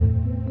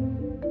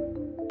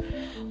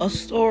A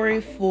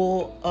story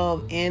full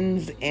of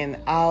ins and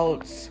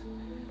outs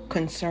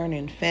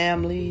concerning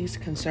families,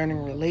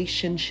 concerning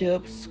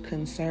relationships,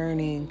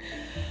 concerning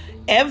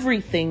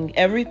everything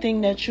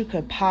that you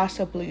could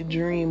possibly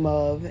dream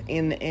of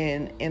in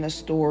a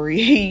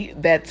story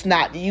that's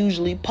not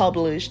usually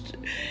published.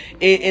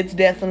 It's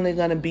definitely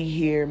gonna be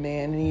here,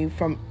 man.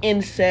 From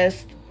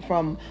incest,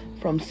 from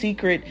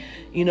secret,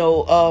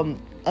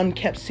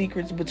 unkept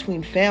secrets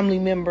between family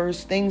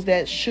members, things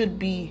that should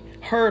be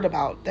heard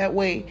about. That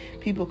way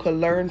people could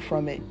learn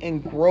from it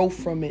and grow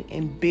from it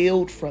and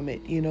build from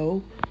it.